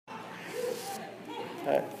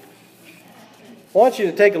I want you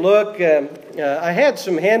to take a look. I had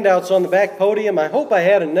some handouts on the back podium. I hope I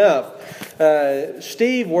had enough.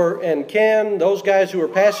 Steve and Ken, those guys who were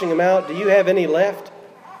passing them out, do you have any left?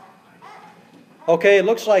 Okay, it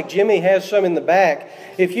looks like Jimmy has some in the back.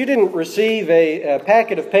 If you didn't receive a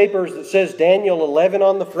packet of papers that says Daniel 11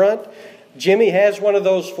 on the front, Jimmy has one of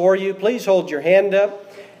those for you. Please hold your hand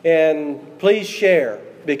up and please share,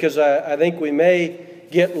 because I think we may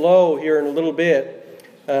get low here in a little bit.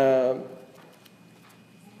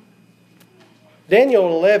 Daniel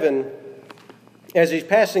 11, as he's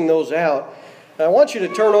passing those out, I want you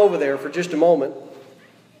to turn over there for just a moment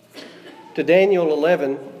to Daniel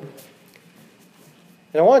 11.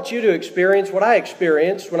 And I want you to experience what I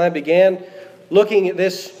experienced when I began looking at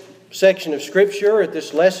this section of Scripture, at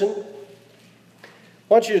this lesson. I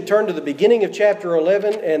want you to turn to the beginning of chapter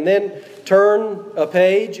 11 and then turn a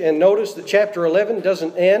page and notice that chapter 11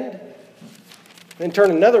 doesn't end. Then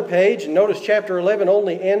turn another page and notice chapter 11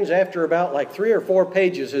 only ends after about like 3 or 4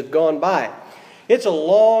 pages have gone by. It's a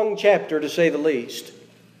long chapter, to say the least.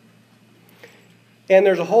 And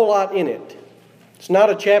there's a whole lot in it. It's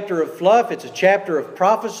not a chapter of fluff. It's a chapter of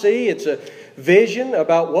prophecy. It's a vision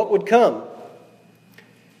about what would come.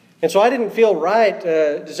 And so I didn't feel right.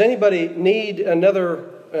 Does anybody need another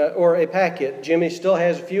or a packet? Jimmy still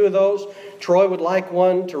has a few of those. Troy would like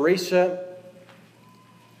one. Teresa.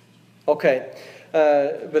 Okay.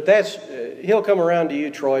 But he'll come around to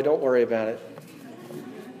you, Troy. Don't worry about it.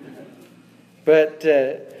 But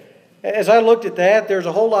as I looked at that, there's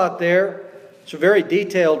a whole lot there. It's a very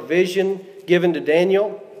detailed vision given to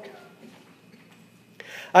Daniel.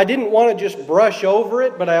 I didn't want to just brush over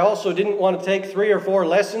it, but I also didn't want to take 3 or 4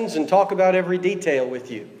 lessons and talk about every detail with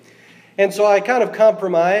you. And so I kind of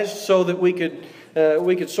compromised so that we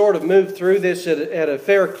could sort of move through this at a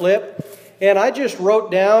fair clip. And I just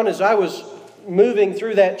wrote down, as I was moving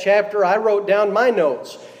through that chapter, I wrote down my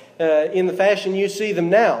notes in the fashion you see them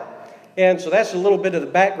now. And so that's a little bit of the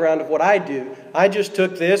background of what I do. I just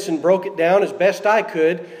took this and broke it down as best I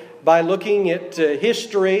could by looking at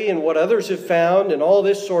history and what others have found and all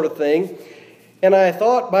this sort of thing. And I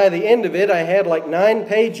thought by the end of it, I had like 9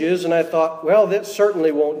 pages, and I thought, well, that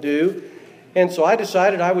certainly won't do. And so I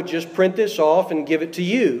decided I would just print this off and give it to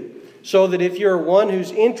you, so that if you're one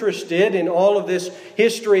who's interested in all of this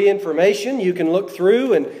history information, you can look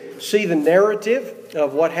through and see the narrative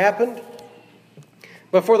of what happened.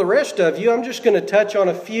 But for the rest of you, I'm just going to touch on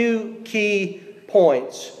a few key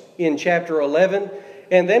points in chapter 11,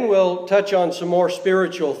 and then we'll touch on some more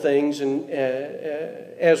spiritual things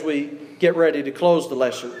as we get ready to close the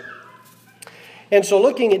lesson. And so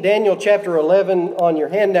looking at Daniel chapter 11 on your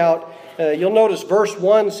handout, you'll notice verse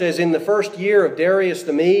 1 says, "In the first year of Darius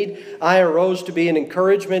the Mede, I arose to be an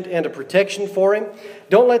encouragement and a protection for him."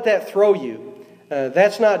 Don't let that throw you.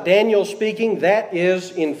 That's not Daniel speaking. That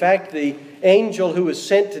is, in fact, the angel who was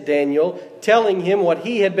sent to Daniel, telling him what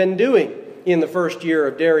he had been doing in the first year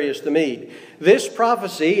of Darius the Mede. This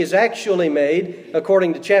prophecy is actually made,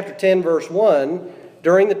 according to chapter 10, verse 1,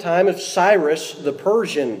 during the time of Cyrus the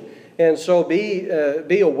Persian. And so be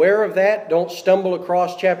aware of that. Don't stumble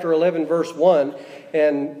across chapter 11, verse 1,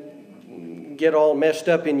 and get all messed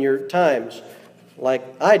up in your times, like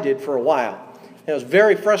I did for a while. It was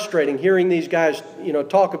very frustrating hearing these guys,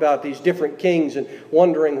 talk about these different kings and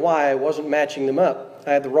wondering why I wasn't matching them up.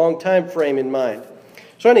 I had the wrong time frame in mind.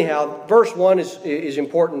 So anyhow, verse 1 is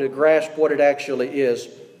important to grasp what it actually is.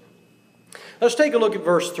 Let's take a look at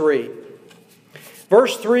verse 3.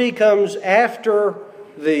 Verse 3 comes after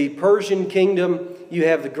the Persian kingdom. You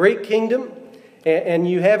have the Greek kingdom, and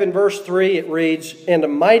you have in verse 3, it reads, "And a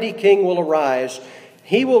mighty king will arise.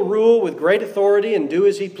 He will rule with great authority and do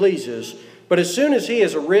as he pleases. But as soon as he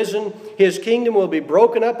has arisen, his kingdom will be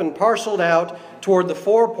broken up and parceled out toward the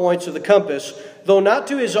 4 points of the compass, though not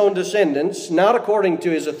to his own descendants, not according to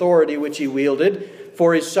his authority which he wielded,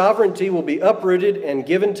 for his sovereignty will be uprooted and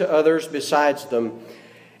given to others besides them."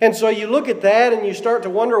 And so you look at that and you start to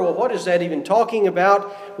wonder, well, what is that even talking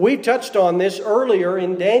about? We touched on this earlier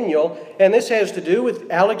in Daniel, and this has to do with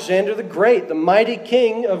Alexander the Great, the mighty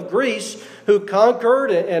king of Greece, who conquered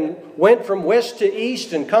and went from west to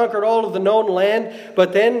east and conquered all of the known land.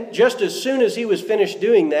 But then, just as soon as he was finished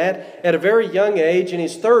doing that, at a very young age, in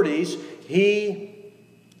his 30s, he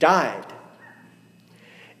died.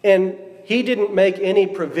 And he didn't make any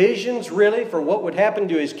provisions, really, for what would happen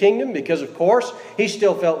to his kingdom because, of course, he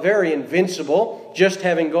still felt very invincible, just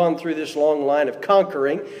having gone through this long line of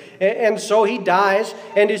conquering. And so he dies,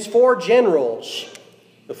 and his 4 generals,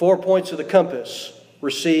 the 4 points of the compass,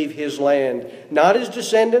 receive his land. Not his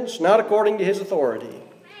descendants, not according to his authority.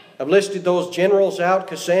 I've listed those generals out: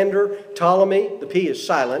 Cassander, Ptolemy, the P is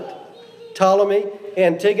silent, Ptolemy,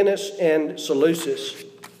 Antigonus, and Seleucus.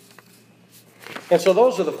 And so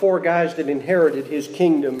those are the four guys that inherited his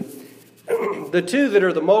kingdom. The two that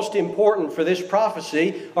are the most important for this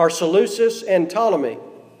prophecy are Seleucus and Ptolemy.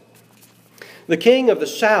 The king of the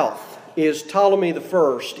south is Ptolemy the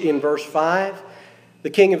first in verse 5.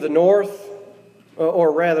 The king of the north,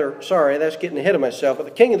 that's getting ahead of myself, but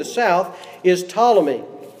the king of the south is Ptolemy.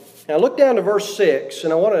 Now look down to verse 6,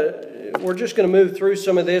 and we're just going to move through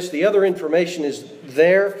some of this. The other information is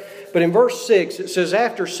there, but in verse 6 it says,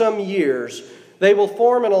 after some years they will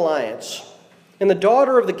form an alliance, and the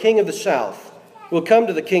daughter of the king of the south will come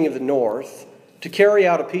to the king of the north to carry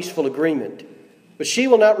out a peaceful agreement. But she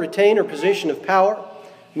will not retain her position of power,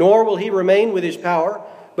 nor will he remain with his power,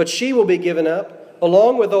 but she will be given up,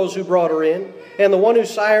 along with those who brought her in, and the one who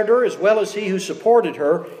sired her, as well as he who supported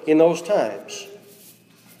her in those times.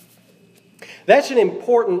 That's an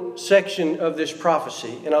important section of this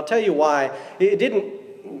prophecy, and I'll tell you why. It didn't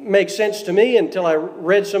make sense to me until I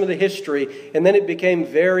read some of the history, and then it became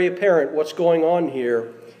very apparent what's going on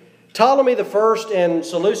here. Ptolemy the first and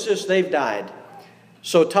Seleucus, they've died.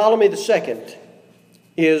 So Ptolemy the second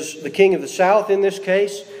is the king of the south in this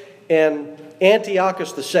case, and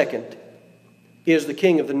Antiochus the second is the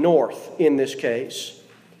king of the north in this case.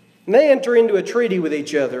 And they enter into a treaty with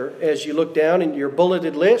each other as you look down in your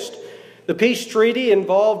bulleted list. The peace treaty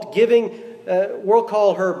involved giving, we'll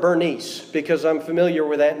call her Bernice because I'm familiar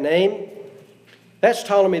with that name. That's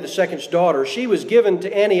Ptolemy II's daughter. She was given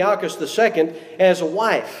to Antiochus II as a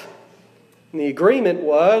wife. And the agreement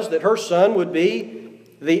was that her son would be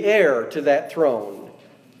the heir to that throne.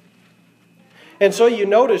 And so you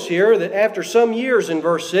notice here that after some years in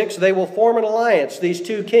verse 6, they will form an alliance, these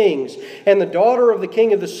two kings. And the daughter of the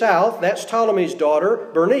king of the south, that's Ptolemy's daughter,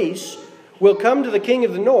 Bernice, will come to the king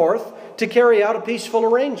of the north to carry out a peaceful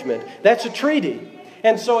arrangement. That's a treaty.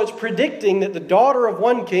 And so it's predicting that the daughter of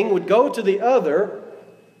one king would go to the other,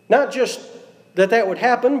 not just that would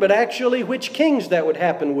happen, but actually which kings that would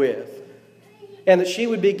happen with. And that she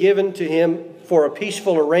would be given to him for a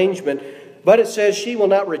peaceful arrangement. But it says she will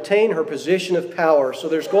not retain her position of power. So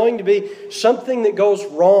there's going to be something that goes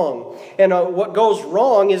wrong. And what goes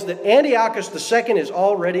wrong is that Antiochus II is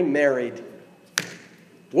already married.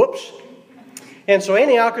 Whoops. And so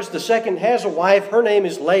Antiochus II has a wife. Her name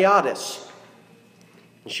is Laodice.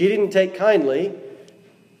 And she didn't take kindly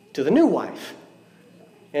to the new wife.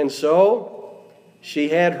 And so she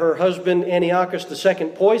had her husband Antiochus II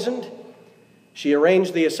poisoned. She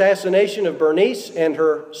arranged the assassination of Bernice and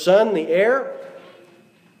her son, the heir.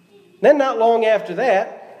 Then not long after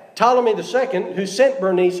that, Ptolemy II, who sent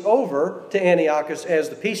Bernice over to Antiochus as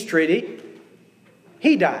the peace treaty,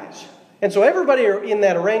 he dies. And so everybody in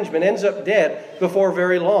that arrangement ends up dead before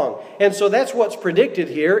very long. And so that's what's predicted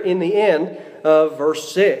here in the end of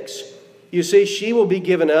verse 6. You see, she will be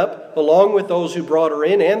given up along with those who brought her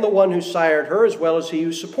in and the one who sired her, as well as he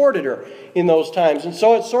who supported her in those times. And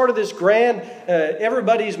so it's sort of this grand,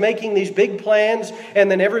 everybody's making these big plans, and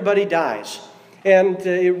then everybody dies. And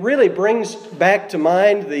it really brings back to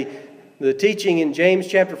mind the teaching in James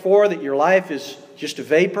chapter 4 that your life is just a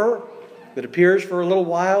vapor that appears for a little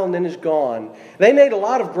while and then is gone. They made a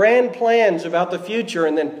lot of grand plans about the future,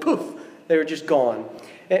 and then poof, they were just gone.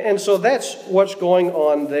 And so that's what's going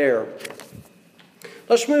on there.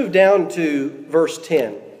 Let's move down to verse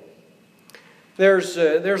 10. There's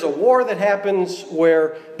a war that happens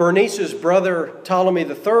where Bernice's brother Ptolemy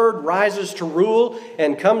III rises to rule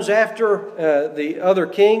and comes after the other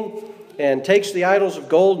king and takes the idols of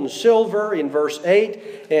gold and silver in verse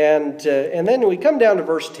 8. And then we come down to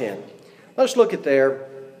verse 10. Let's look at there.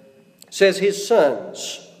 It says, his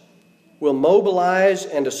sons will mobilize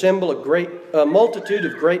and assemble a multitude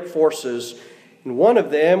of great forces, and one of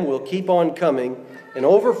them will keep on coming and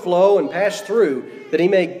overflow and pass through, that he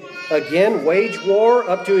may again wage war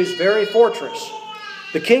up to his very fortress.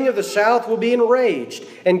 The king of the south will be enraged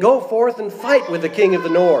and go forth and fight with the king of the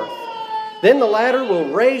north. Then the latter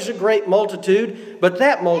will raise a great multitude, but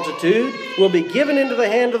that multitude will be given into the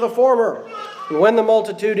hand of the former. And when the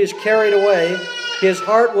multitude is carried away, his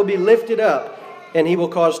heart will be lifted up, and he will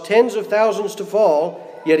cause tens of thousands to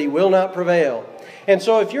fall, yet he will not prevail. And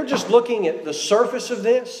so if you're just looking at the surface of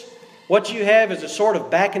this, what you have is a sort of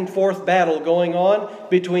back and forth battle going on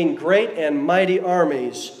between great and mighty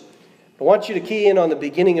armies. I want you to key in on the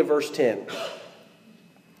beginning of verse 10.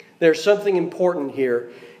 There's something important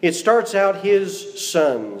here. It starts out his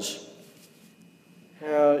sons.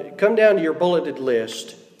 Come down to your bulleted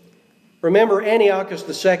list. Remember, Antiochus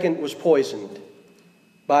II was poisoned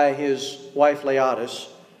by his wife Laodice.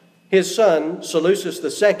 his son, Seleucus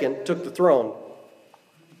II, took the throne.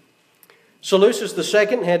 Seleucus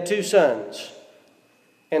II had two sons.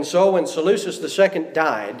 And so when Seleucus II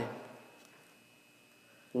died,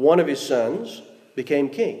 one of his sons became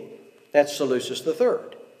king. That's Seleucus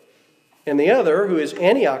III. And the other, who is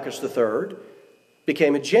Antiochus III,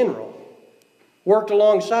 became a general, worked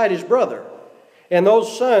alongside his brother. And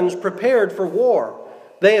those sons prepared for war.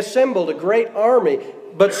 They assembled a great army,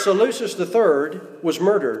 but Seleucus III was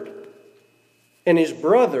murdered. And his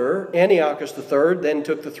brother, Antiochus III, then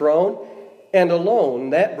took the throne, and alone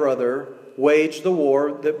that brother waged the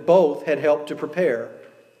war that both had helped to prepare.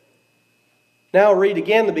 Now read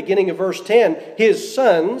again the beginning of verse 10. His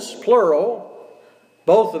sons, plural,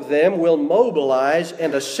 both of them will mobilize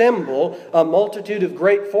and assemble a multitude of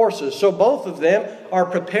great forces. So both of them are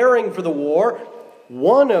preparing for the war.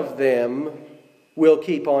 One of them will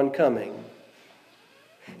keep on coming.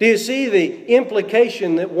 Do you see the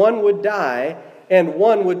implication that one would die and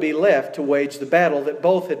one would be left to wage the battle that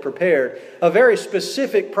both had prepared? A very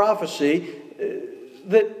specific prophecy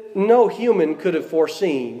that no human could have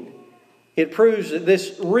foreseen. It proves that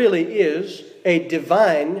this really is a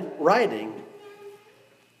divine writing.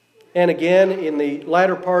 And again, in the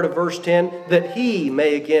latter part of verse 10, that he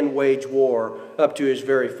may again wage war up to his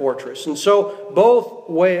very fortress. And so both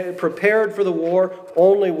prepared for the war,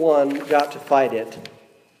 only one got to fight it.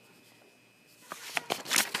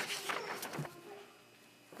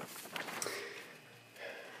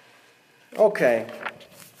 Okay.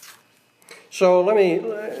 So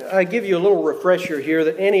I give you a little refresher here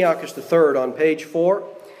that Antiochus III on page 4.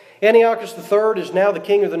 Antiochus III is now the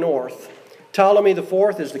king of the north. Ptolemy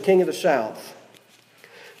IV is the king of the south.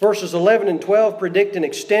 Verses 11 and 12 predict an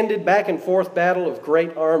extended back and forth battle of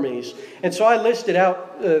great armies. And so I listed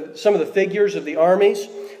out some of the figures of the armies.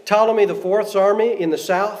 Ptolemy IV's army in the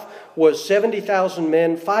south was 70,000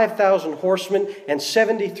 men, 5,000 horsemen, and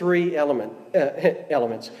 73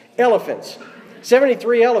 elephants.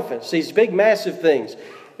 73 elephants, these big massive things.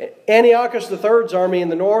 Antiochus III's army in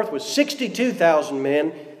the north was 62,000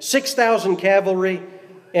 men, 6,000 cavalry,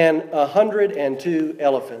 and 102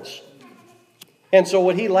 elephants. And so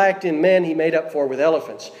what he lacked in men, he made up for with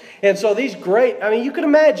elephants. And so these you can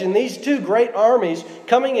imagine these two great armies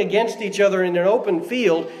coming against each other in an open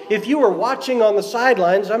field. If you were watching on the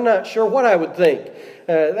sidelines, I'm not sure what I would think.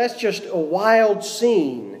 That's just a wild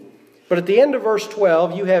scene. But at the end of verse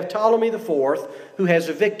 12, you have Ptolemy IV, who has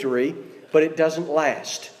a victory, but it doesn't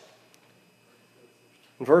last.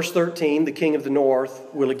 In verse 13, the king of the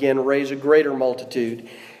north will again raise a greater multitude.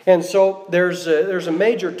 And so there's a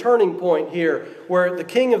major turning point here where the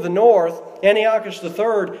king of the north, Antiochus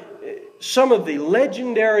III, some of the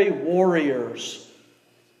legendary warriors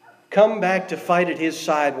come back to fight at his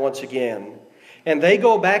side once again. And they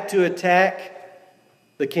go back to attack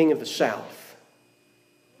the king of the south.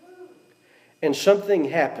 And something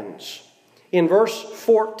happens. In verse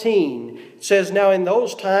 14, it says, "Now in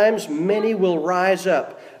those times many will rise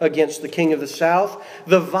up against the king of the south.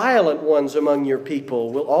 The violent ones among your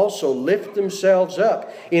people will also lift themselves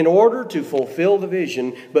up in order to fulfill the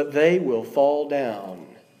vision, but they will fall down."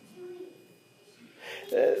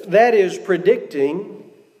 That is predicting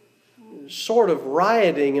sort of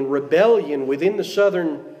rioting and rebellion within the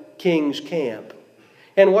southern king's camp.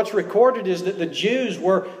 And what's recorded is that the Jews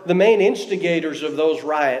were the main instigators of those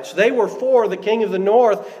riots. They were for the king of the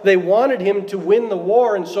north. They wanted him to win the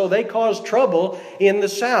war, and so they caused trouble in the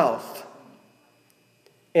south.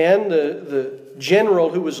 And the general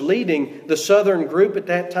who was leading the southern group at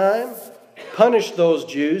that time punished those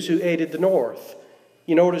Jews who aided the north.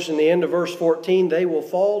 You notice in the end of verse 14, they will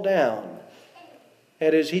fall down.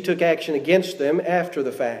 That is, he took action against them after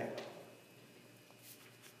the fact.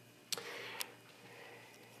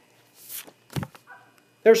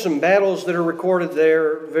 There's some battles that are recorded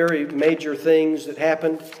there, very major things that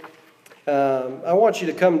happened. I want you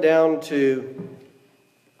to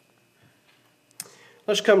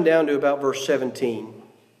let's come down to about verse 17.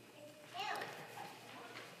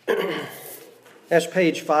 That's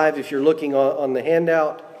page 5 if you're looking on the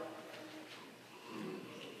handout.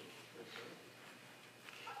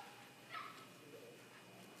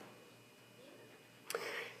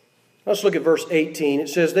 Let's look at verse 18. It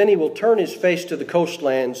says, "Then he will turn his face to the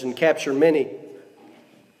coastlands and capture many.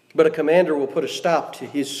 But a commander will put a stop to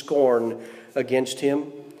his scorn against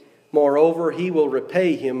him. Moreover, he will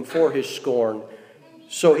repay him for his scorn.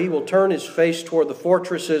 So he will turn his face toward the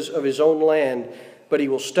fortresses of his own land, but he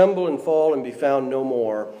will stumble and fall and be found no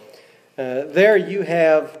more." There you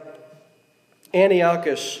have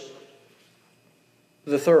Antiochus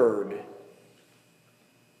III,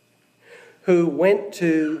 who went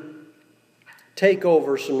to take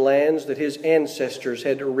over some lands that his ancestors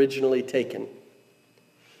had originally taken.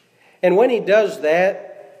 And when he does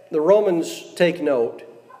that, the Romans take note,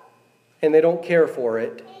 and they don't care for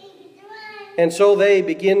it. And so they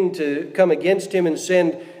begin to come against him and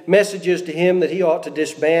send messages to him that he ought to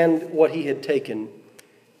disband what he had taken.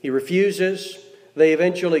 He refuses. They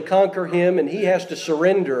eventually conquer him, and he has to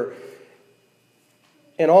surrender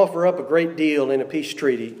and offer up a great deal in a peace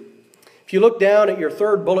treaty. If you look down at your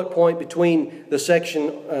third bullet point between the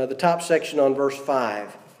top section on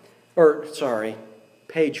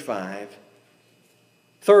page 5.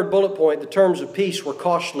 Third bullet point, the terms of peace were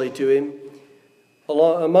costly to him.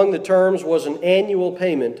 Among the terms was an annual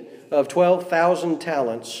payment of 12,000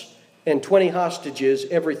 talents and 20 hostages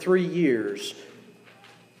every 3 years.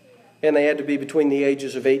 And they had to be between the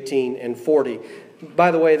ages of 18 and 40.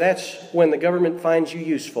 By the way, that's when the government finds you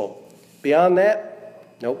useful. Beyond that,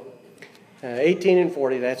 nope. 18 and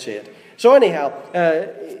 40, that's it. So anyhow,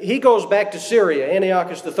 he goes back to Syria.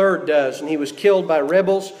 Antiochus III does, and he was killed by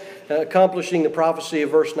rebels, accomplishing the prophecy of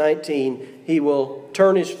verse 19. He will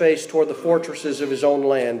turn his face toward the fortresses of his own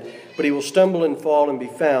land, but he will stumble and fall and be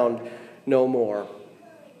found no more.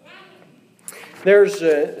 There's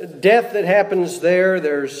death that happens there.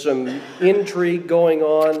 There's some intrigue going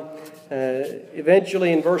on.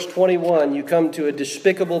 Eventually, in verse 21, you come to a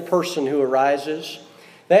despicable person who arises.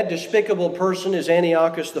 That despicable person is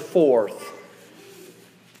Antiochus IV.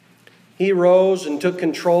 He rose and took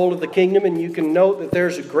control of the kingdom, and you can note that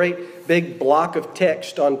there's a great big block of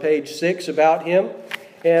text on page 6 about him.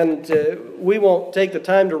 And we won't take the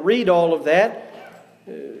time to read all of that,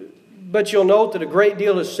 but you'll note that a great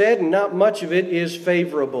deal is said, and not much of it is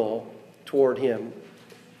favorable toward him.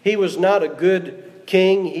 He was not a good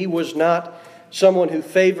king. He was not someone who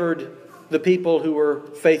favored the people who were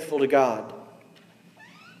faithful to God.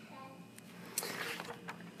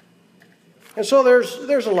 And so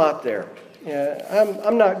there's a lot there.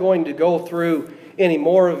 I'm not going to go through any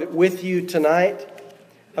more of it with you tonight.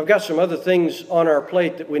 I've got some other things on our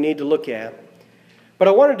plate that we need to look at. But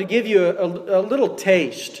I wanted to give you a little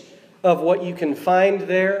taste of what you can find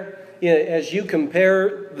there as you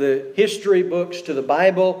compare the history books to the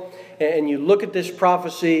Bible, and you look at this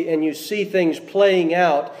prophecy and you see things playing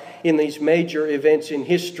out in these major events in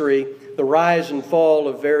history, the rise and fall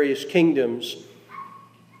of various kingdoms.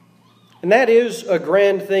 And that is a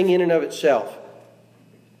grand thing in and of itself.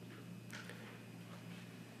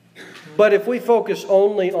 But if we focus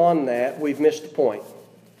only on that, we've missed the point.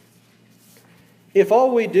 If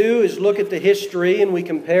all we do is look at the history and we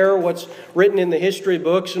compare what's written in the history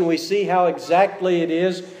books and we see how exactly it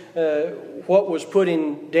is what was put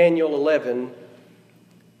in Daniel 11,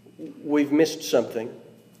 we've missed something.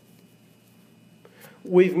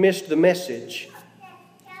 We've missed the message.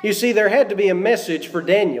 You see, there had to be a message for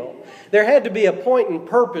Daniel. There had to be a point and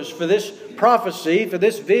purpose for this prophecy, for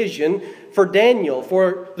this vision, for Daniel,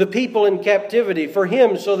 for the people in captivity, for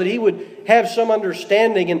him, so that he would have some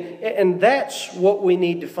understanding. And that's what we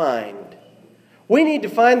need to find. We need to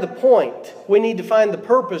find the point. We need to find the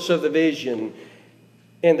purpose of the vision.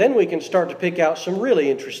 And then we can start to pick out some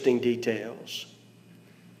really interesting details.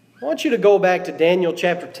 I want you to go back to Daniel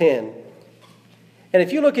chapter 10. And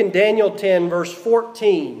if you look in Daniel 10, verse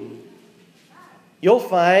 14, you'll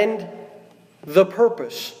find the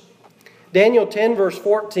purpose. Daniel 10, verse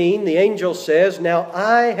 14, the angel says, "Now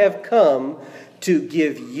I have come to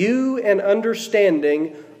give you an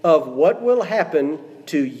understanding of what will happen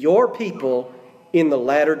to your people in the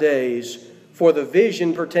latter days, for the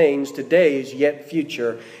vision pertains to days yet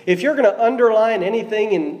future." If you're going to underline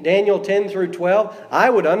anything in Daniel 10 through 12,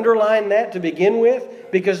 I would underline that to begin with,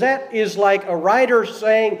 because that is like a writer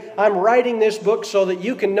saying, I'm writing this book so that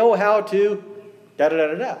you can know how to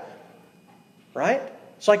da-da-da-da-da. Right?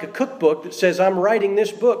 It's like a cookbook that says, I'm writing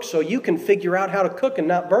this book so you can figure out how to cook and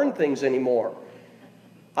not burn things anymore.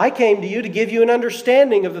 I came to you to give you an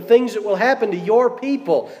understanding of the things that will happen to your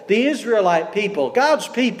people, the Israelite people, God's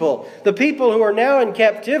people, the people who are now in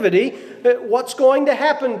captivity, what's going to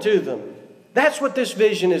happen to them. That's what this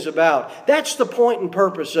vision is about. That's the point and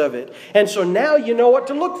purpose of it. And so now you know what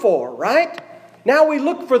to look for, right? Now we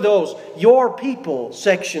look for those your people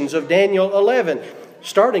sections of Daniel 11,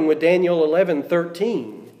 starting with Daniel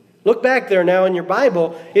 11:13. Look back there now in your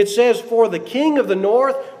Bible. It says, "For the king of the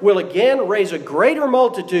north will again raise a greater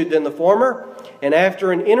multitude than the former, and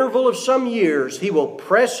after an interval of some years, he will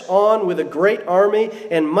press on with a great army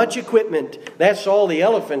and much equipment." That's all the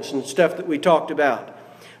elephants and stuff that we talked about.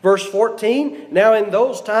 Verse 14, "Now in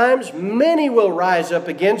those times, many will rise up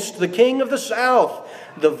against the king of the south,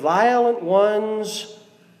 the violent ones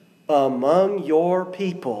among your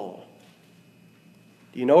people."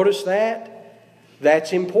 Do you notice that?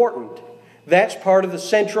 That's important. That's part of the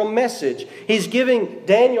central message. He's giving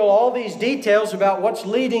Daniel all these details about what's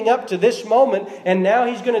leading up to this moment, and now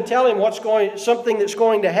he's going to tell him something that's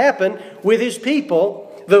going to happen with his people.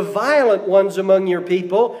 The violent ones among your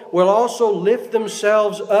people will also lift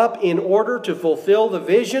themselves up in order to fulfill the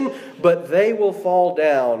vision, but they will fall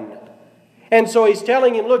down. And so he's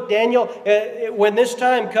telling him, look, Daniel, when this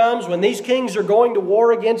time comes, when these kings are going to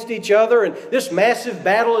war against each other and this massive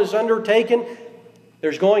battle is undertaken,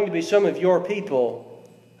 there's going to be some of your people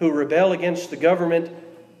who rebel against the government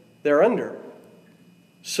they're under,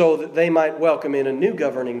 so that they might welcome in a new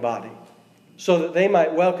governing body, so that they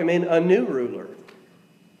might welcome in a new ruler.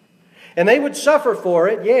 And they would suffer for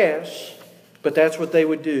it, yes, but that's what they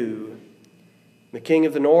would do. The king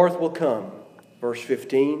of the north will come, verse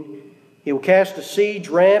 15. He will cast a siege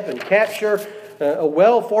ramp and capture a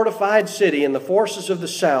well-fortified city, and the forces of the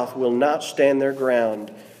south will not stand their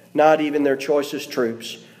ground, not even their choicest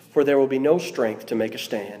troops, for there will be no strength to make a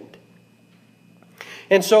stand.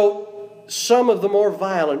 And so some of the more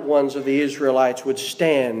violent ones of the Israelites would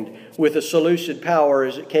stand with the Seleucid power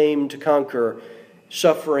as it came to conquer,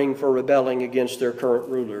 suffering for rebelling against their current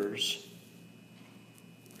rulers.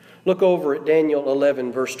 Look over at Daniel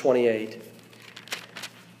 11, verse 28.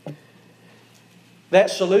 That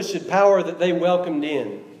Seleucid power that they welcomed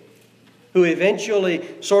in, who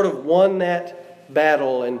eventually sort of won that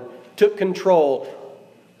battle and took control.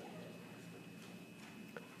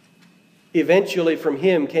 Eventually from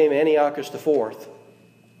him came Antiochus IV.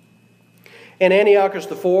 And Antiochus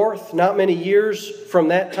IV, not many years from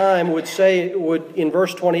that time, in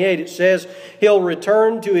verse 28, it says, he'll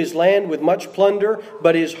return to his land with much plunder,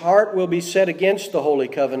 but his heart will be set against the Holy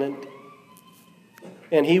Covenant.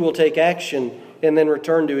 And he will take action and then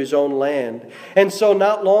return to his own land. And so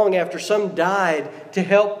not long after some died to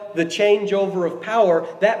help the changeover of power,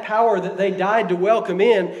 that power that they died to welcome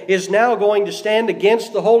in is now going to stand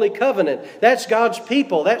against the Holy Covenant. That's God's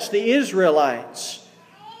people. That's the Israelites.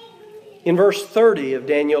 In verse 30 of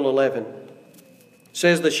Daniel 11, it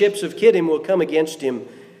says, the ships of Kittim will come against him.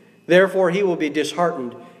 Therefore he will be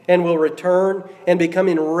disheartened and will return and become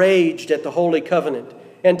enraged at the Holy Covenant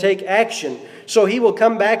and take action. So he will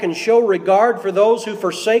come back and show regard for those who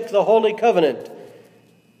forsake the Holy Covenant.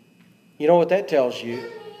 You know what that tells you?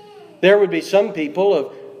 There would be some people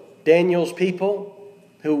of Daniel's people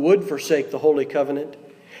who would forsake the Holy Covenant.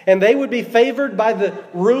 And they would be favored by the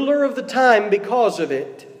ruler of the time because of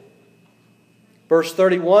it. Verse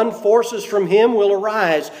 31, forces from him will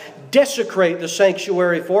arise, desecrate the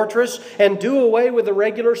sanctuary fortress, and do away with the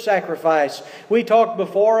regular sacrifice. We talked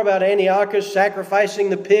before about Antiochus sacrificing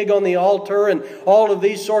the pig on the altar and all of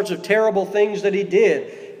these sorts of terrible things that he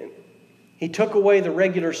did. He took away the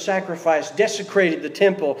regular sacrifice, desecrated the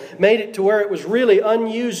temple, made it to where it was really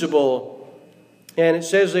unusable. And it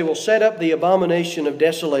says they will set up the abomination of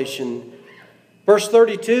desolation. Verse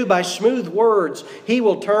 32, by smooth words, he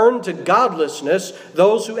will turn to godlessness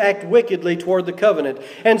those who act wickedly toward the covenant.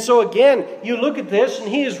 And so again, you look at this and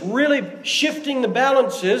he is really shifting the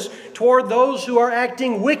balances toward those who are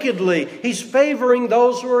acting wickedly. He's favoring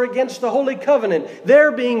those who are against the Holy Covenant.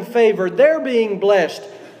 They're being favored. They're being blessed.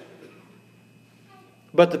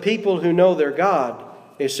 But the people who know their God,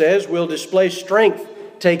 it says, will display strength,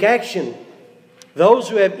 take action. Those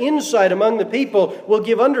who have insight among the people will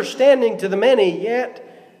give understanding to the many,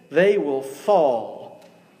 yet they will fall.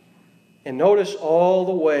 And notice all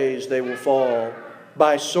the ways they will fall.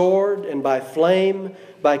 By sword and by flame,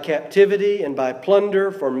 by captivity and by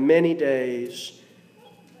plunder for many days.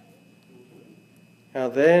 Now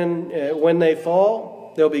then, when they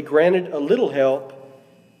fall, they'll be granted a little help.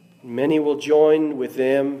 Many will join with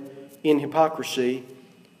them in hypocrisy.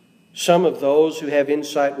 Some of those who have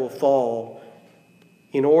insight will fall,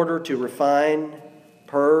 in order to refine,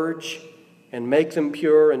 purge, and make them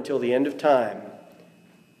pure until the end of time.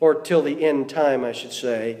 Or till the end time, I should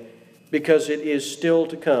say, because it is still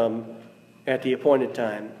to come at the appointed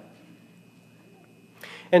time.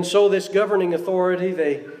 And so this governing authority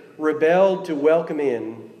they rebelled to welcome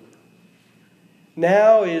in,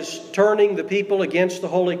 now is turning the people against the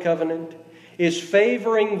Holy Covenant, is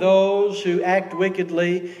favoring those who act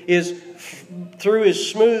wickedly, is through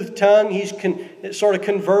his smooth tongue, he's sort of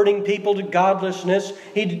converting people to godlessness.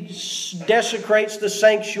 He desecrates the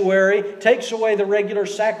sanctuary, takes away the regular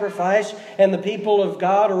sacrifice, and the people of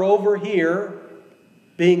God are over here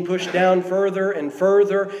being pushed down further and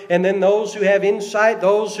further. And then those who have insight,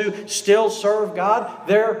 those who still serve God,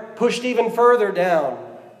 they're pushed even further down,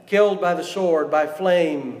 killed by the sword, by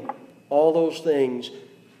flame, all those things.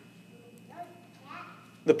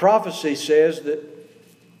 The prophecy says that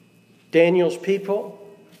Daniel's people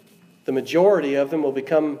the majority of them will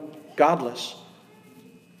become godless.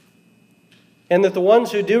 And that the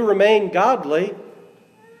ones who do remain godly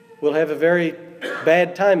will have a very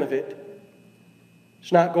bad time of it.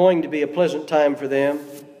 It's not going to be a pleasant time for them.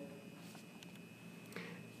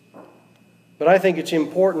 But I think it's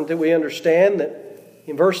important that we understand that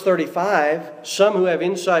in verse 35, some who have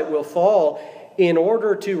insight will fall in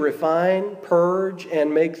order to refine, purge,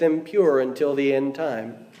 and make them pure until the end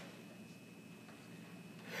time.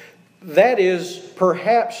 That is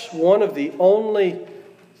perhaps one of the only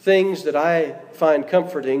things that I find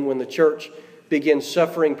comforting when the church begins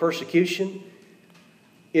suffering persecution,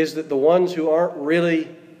 is that the ones who aren't really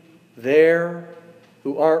there,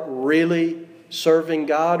 who aren't really serving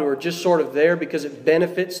God, who are just sort of there because it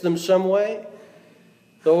benefits them some way,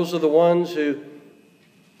 those are the ones who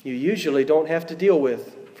you usually don't have to deal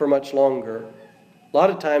with for much longer. A lot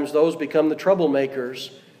of times those become the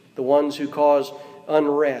troublemakers, the ones who cause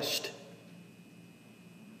unrest.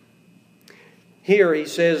 Here he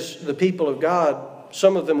says the people of God,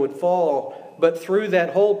 some of them would fall, but through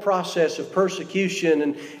that whole process of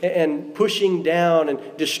persecution and pushing down and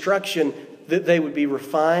destruction, that they would be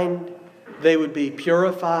refined, they would be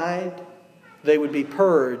purified, they would be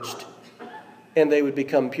purged, and they would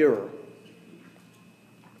become pure.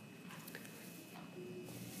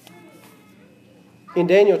 In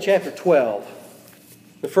Daniel chapter 12,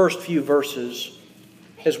 the first few verses,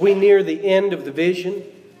 as we near the end of the vision,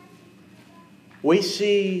 we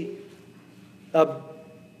see a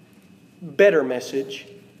better message.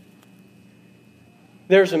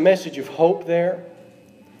 There's a message of hope there.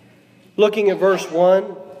 Looking at verse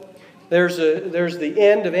 1, there's the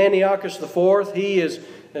end of Antiochus IV. He is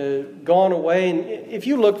gone away. And if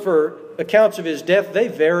you look for accounts of his death, they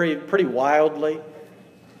vary pretty wildly.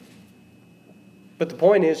 But the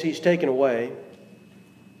point is, he's taken away.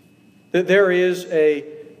 That there is a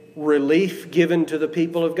relief given to the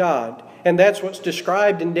people of God. And that's what's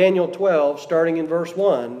described in Daniel 12, starting in verse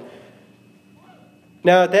 1.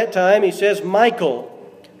 Now at that time, he says, Michael,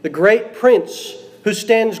 the great prince, who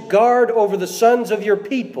stands guard over the sons of your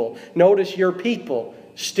people. Notice your people.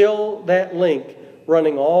 Still that link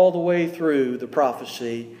running all the way through the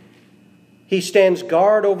prophecy. He stands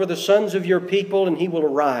guard over the sons of your people, and he will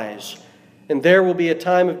arise. And there will be a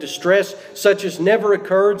time of distress such as never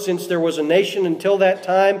occurred since there was a nation until that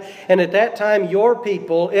time. And at that time your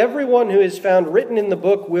people, everyone who is found written in the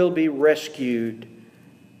book, will be rescued.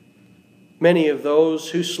 Many of those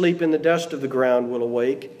who sleep in the dust of the ground will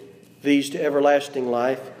awake, these to everlasting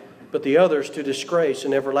life, but the others to disgrace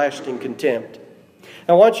and everlasting contempt.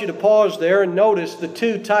 I want you to pause there and notice the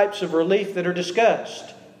two types of relief that are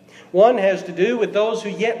discussed. One has to do with those who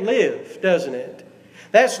yet live, doesn't it?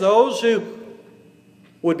 That's those who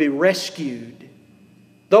would be rescued.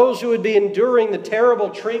 Those who would be enduring the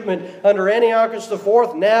terrible treatment under Antiochus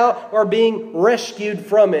IV now are being rescued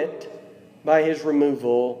from it by his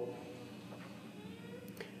removal.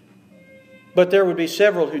 But there would be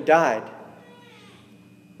several who died.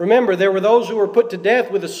 Remember, there were those who were put to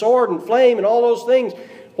death with a sword and flame and all those things.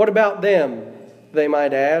 What about them? They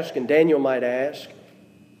might ask, and Daniel might ask.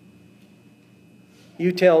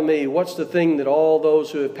 You tell me, what's the thing that all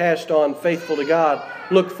those who have passed on faithful to God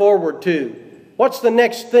look forward to? What's the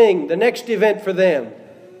next thing, the next event for them?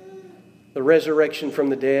 The resurrection from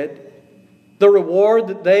the dead. The reward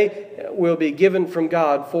that they will be given from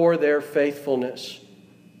God for their faithfulness.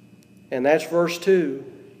 And that's verse 2.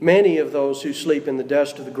 Many of those who sleep in the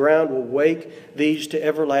dust of the ground will wake, these to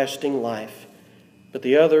everlasting life, but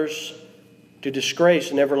the others to disgrace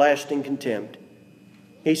and everlasting contempt.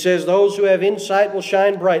 He says, those who have insight will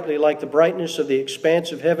shine brightly like the brightness of the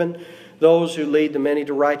expanse of heaven, those who lead the many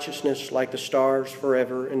to righteousness like the stars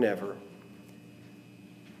forever and ever.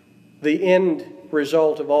 The end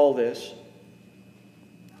result of all this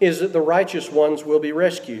is that the righteous ones will be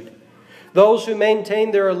rescued. Those who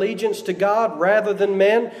maintain their allegiance to God rather than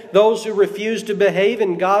men, those who refuse to behave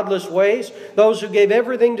in godless ways, those who gave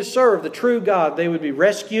everything to serve the true God, they would be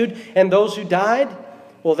rescued. And those who died,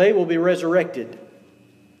 well, they will be resurrected.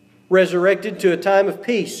 Resurrected to a time of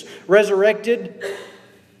peace. Resurrected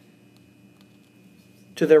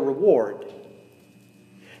to their reward.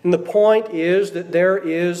 And the point is that there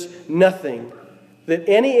is nothing that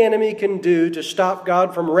any enemy can do to stop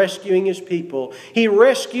God from rescuing his people. He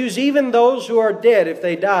rescues even those who are dead if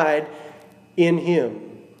they died in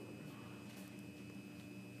him.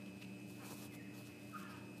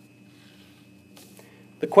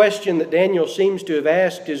 The question that Daniel seems to have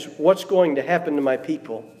asked is, what's going to happen to my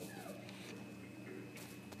people?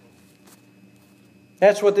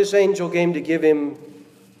 That's what this angel came to give him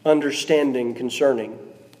understanding concerning.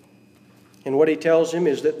 And what he tells him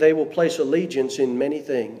is that they will place allegiance in many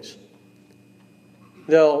things.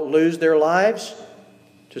 They'll lose their lives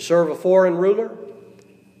to serve a foreign ruler.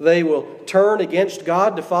 They will turn against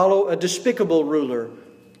God to follow a despicable ruler.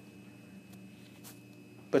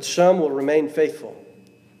 But some will remain faithful,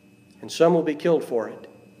 and some will be killed for it.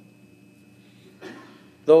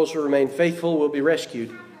 Those who remain faithful will be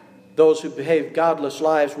rescued. Those who behave godless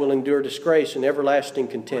lives will endure disgrace and everlasting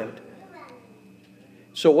contempt.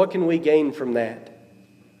 So what can we gain from that?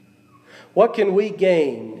 What can we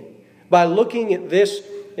gain by looking at this?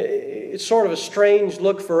 It's sort of a strange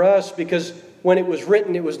look for us because when it was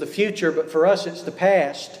written it was the future, but for us it's the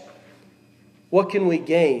past. What can we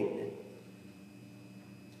gain?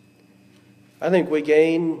 I think we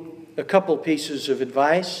gain a couple pieces of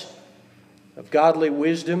advice, of godly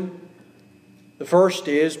wisdom. The first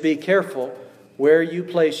is, be careful where you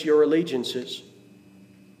place your allegiances.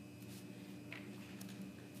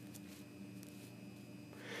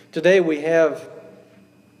 Today we have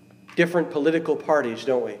different political parties,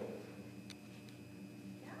 don't we?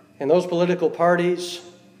 And those political parties,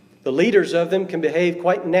 the leaders of them can behave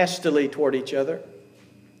quite nastily toward each other.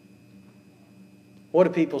 What do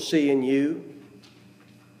people see in you?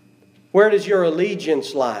 Where does your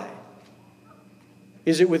allegiance lie?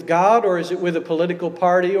 Is it with God, or is it with a political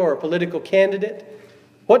party or a political candidate?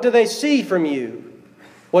 What do they see from you?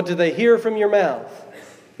 What do they hear from your mouth?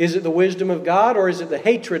 Is it the wisdom of God, or is it the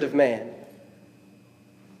hatred of man?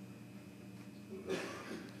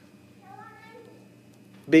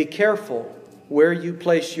 Be careful where you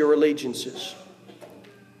place your allegiances.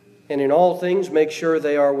 And in all things, make sure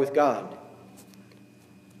they are with God.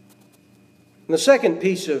 And the second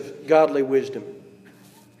piece of godly wisdom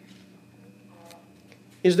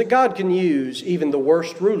is that God can use even the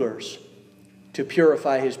worst rulers to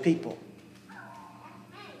purify His people.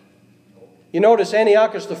 You notice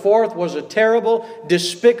Antiochus IV was a terrible,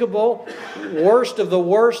 despicable, worst of the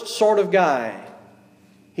worst sort of guy.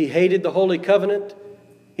 He hated the Holy Covenant.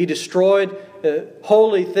 He destroyed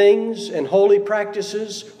holy things and holy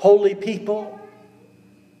practices, holy people.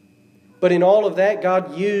 But in all of that,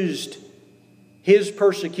 God used His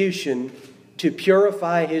persecution to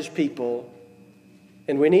purify His people.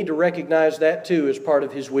 And we need to recognize that too as part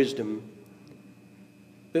of His wisdom.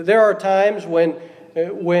 That there are times when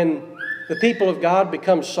the people of God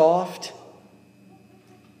become soft,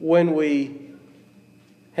 when we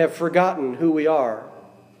have forgotten who we are.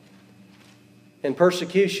 And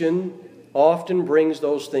persecution often brings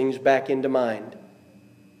those things back into mind.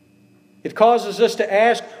 It causes us to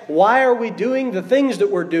ask, why are we doing the things that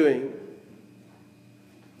we're doing?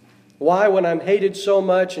 Why, when I'm hated so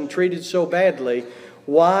much and treated so badly,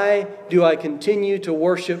 why do I continue to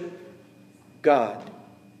worship God?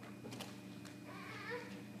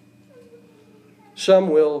 Some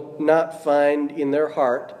will not find in their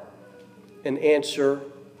heart an answer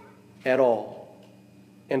at all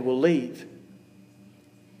and will leave.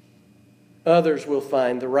 Others will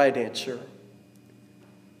find the right answer.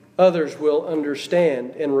 Others will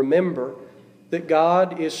understand and remember that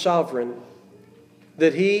God is sovereign,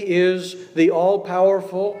 that He is the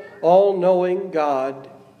all-powerful, all-knowing God,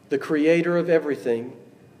 the creator of everything,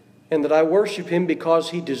 and that I worship Him because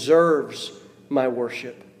He deserves my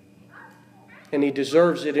worship. And He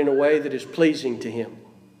deserves it in a way that is pleasing to Him.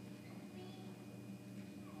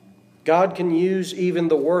 God can use even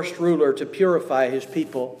the worst ruler to purify His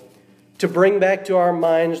people, to bring back to our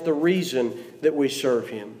minds the reason that we serve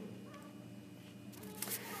Him.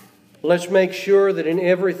 Let's make sure that in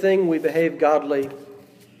everything we behave godly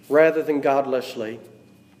rather than godlessly.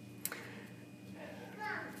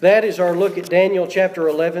 That is our look at Daniel chapter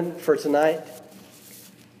 11 for tonight.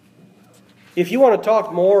 If you want to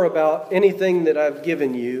talk more about anything that I've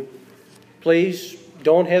given you, please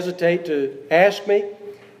don't hesitate to ask me.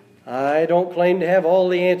 I don't claim to have all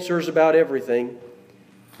the answers about everything,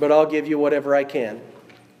 but I'll give you whatever I can.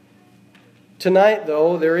 Tonight,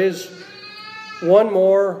 though, there is one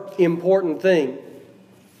more important thing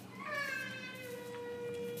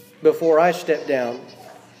before I step down.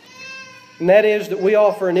 And that is that we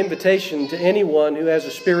offer an invitation to anyone who has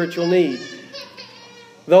a spiritual need.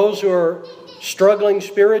 Those who are struggling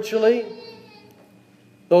spiritually,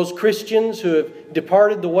 those Christians who have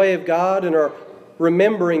departed the way of God and are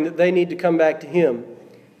remembering that they need to come back to Him.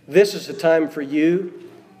 This is a time for you.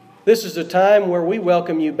 This is a time where we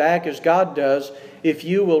welcome you back as God does if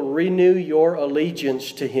you will renew your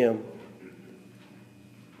allegiance to Him.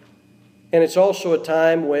 And it's also a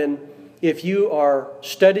time when, if you are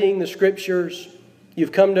studying the Scriptures,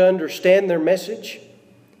 you've come to understand their message,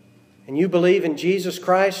 and you believe in Jesus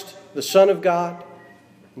Christ, the Son of God,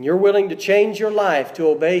 and you're willing to change your life to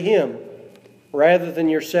obey Him, rather than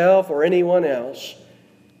yourself or anyone else,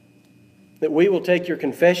 that we will take your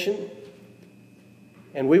confession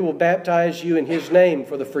and we will baptize you in His name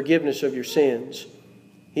for the forgiveness of your sins.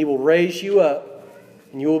 He will raise you up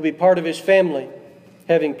and you will be part of His family,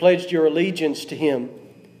 having pledged your allegiance to Him,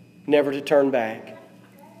 never to turn back.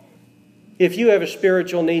 If you have a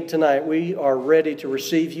spiritual need tonight, we are ready to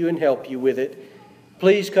receive you and help you with it.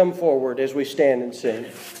 Please come forward as we stand and sing.